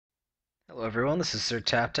Hello everyone, this is Sir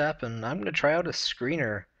Tap Tap, and I'm going to try out a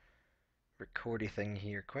Screenr recordy thing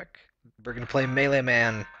here quick. We're going to play Melee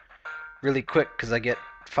Man really quick because I get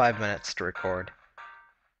 5 minutes to record.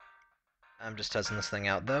 I'm just testing this thing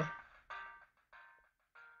out though.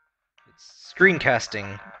 It's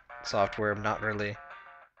screencasting software, not really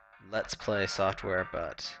Let's Play software,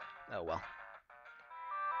 but oh well.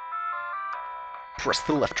 Press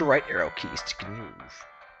the left or right arrow keys to move.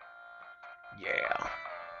 Yeah.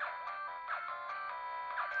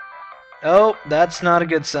 Oh, that's not a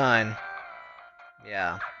good sign.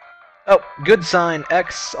 Yeah. Oh, good sign.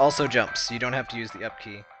 X also jumps. You don't have to use the up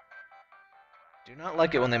key. Do not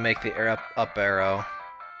like it when they make the up arrow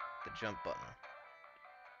the jump button.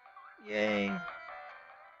 Yay.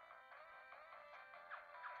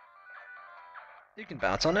 You can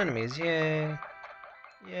bounce on enemies. Yay.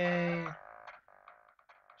 Yay.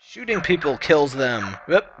 Shooting people kills them.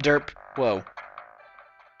 Whoop, derp. Whoa.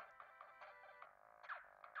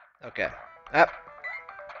 Okay. Ah.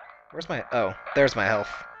 Where's my... Oh, there's my health.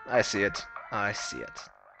 I see it. I see it.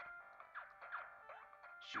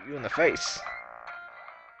 Shoot you in the face.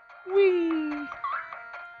 Whee!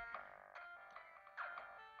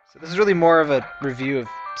 So this is really more of a review of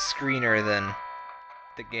Screenr than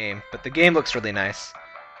the game, but the game looks really nice.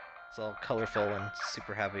 It's all colorful and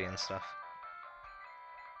super heavy and stuff.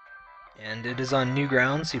 And it is on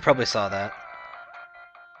Newgrounds, you probably saw that.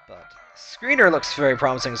 But Screenr looks very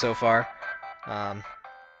promising so far.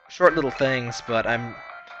 Short little things, but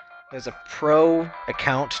there's a pro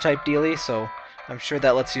account type dealie, so I'm sure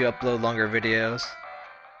that lets you upload longer videos.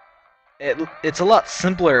 It's a lot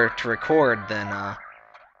simpler to record than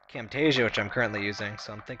Camtasia, which I'm currently using,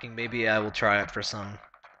 so I'm thinking maybe I will try it for some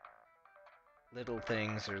little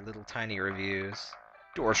things or little tiny reviews.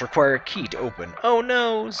 Doors require a key to open. Oh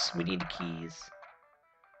noes! We need keys.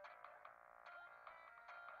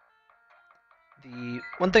 The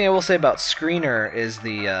one thing I will say about Screenr is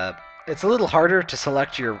it's a little harder to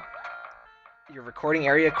select your recording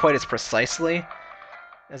area quite as precisely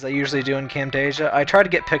as I usually do in Camtasia. I try to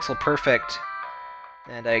get pixel perfect,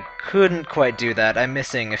 and I couldn't quite do that. I'm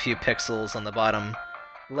missing a few pixels on the bottom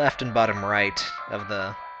left and bottom right of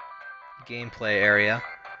the gameplay area,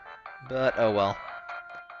 but oh well.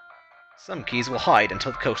 Some keys will hide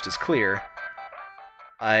until the coast is clear.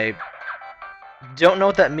 I don't know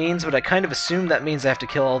what that means, but I kind of assume that means I have to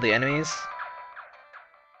kill all the enemies.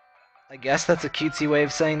 I guess that's a cutesy way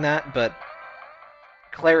of saying that, but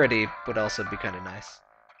clarity would also be kind of nice.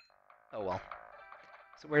 Oh well.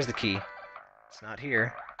 So where's the key? It's not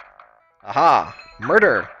here. Aha!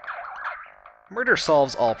 Murder! Murder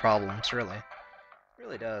solves all problems, really. It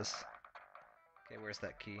really does. Okay, where's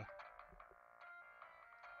that key?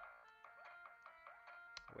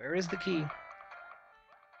 Where is the key?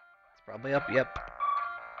 It's probably up, yep.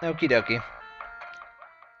 Okie dokie.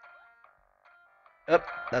 Oh,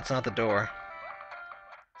 that's not the door.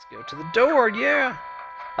 Let's go to the door, yeah!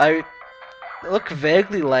 I look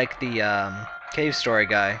vaguely like the cave story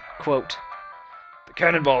guy. Quote, The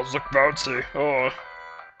cannonballs look bouncy. Oh.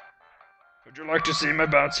 Would you like to see my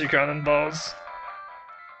bouncy cannonballs?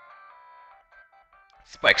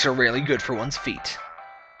 spikes are really good for one's feet.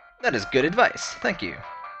 That is good advice, thank you.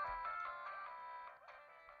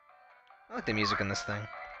 I like the music in this thing.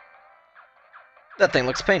 That thing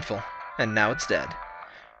looks painful, and now it's dead.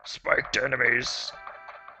 Spiked enemies.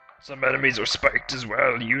 Some enemies are spiked as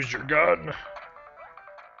well. Use your gun.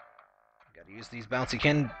 Gotta use these bouncy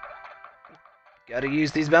cannonballs.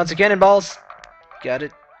 Gotta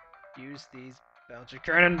use these bouncy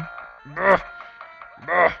cannon. Bah.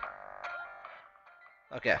 Bah.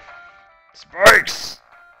 Okay. Spikes!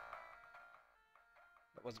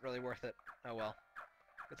 That wasn't really worth it. Oh well.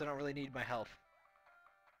 Guess I don't really need my health.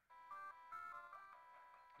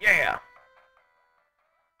 Yeah!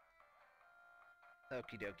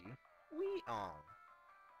 Okie dokie. Wee on.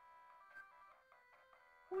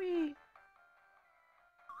 Wee.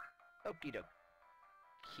 Okie dokie.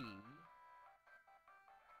 Key.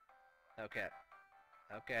 Okay.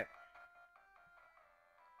 Okay.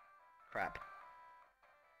 Crap.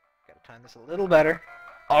 Gotta time this a little better.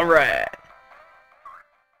 Alright!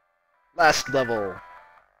 Last level.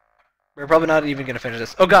 We're probably not even gonna finish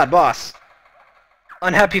this. Oh god, boss!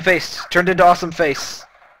 Unhappy face turned into awesome face.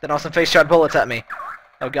 Then awesome face shot bullets at me.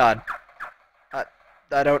 Oh god. I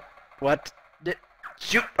don't... What?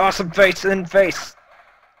 Shoot awesome face in face!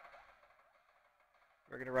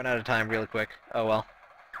 We're gonna run out of time really quick. Oh well.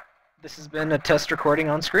 This has been a test recording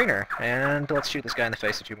on Screenr, and let's shoot this guy in the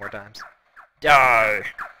face a few more times. Die!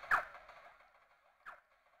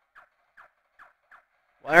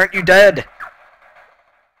 Why aren't you dead?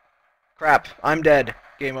 Crap, I'm dead.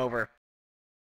 Game over.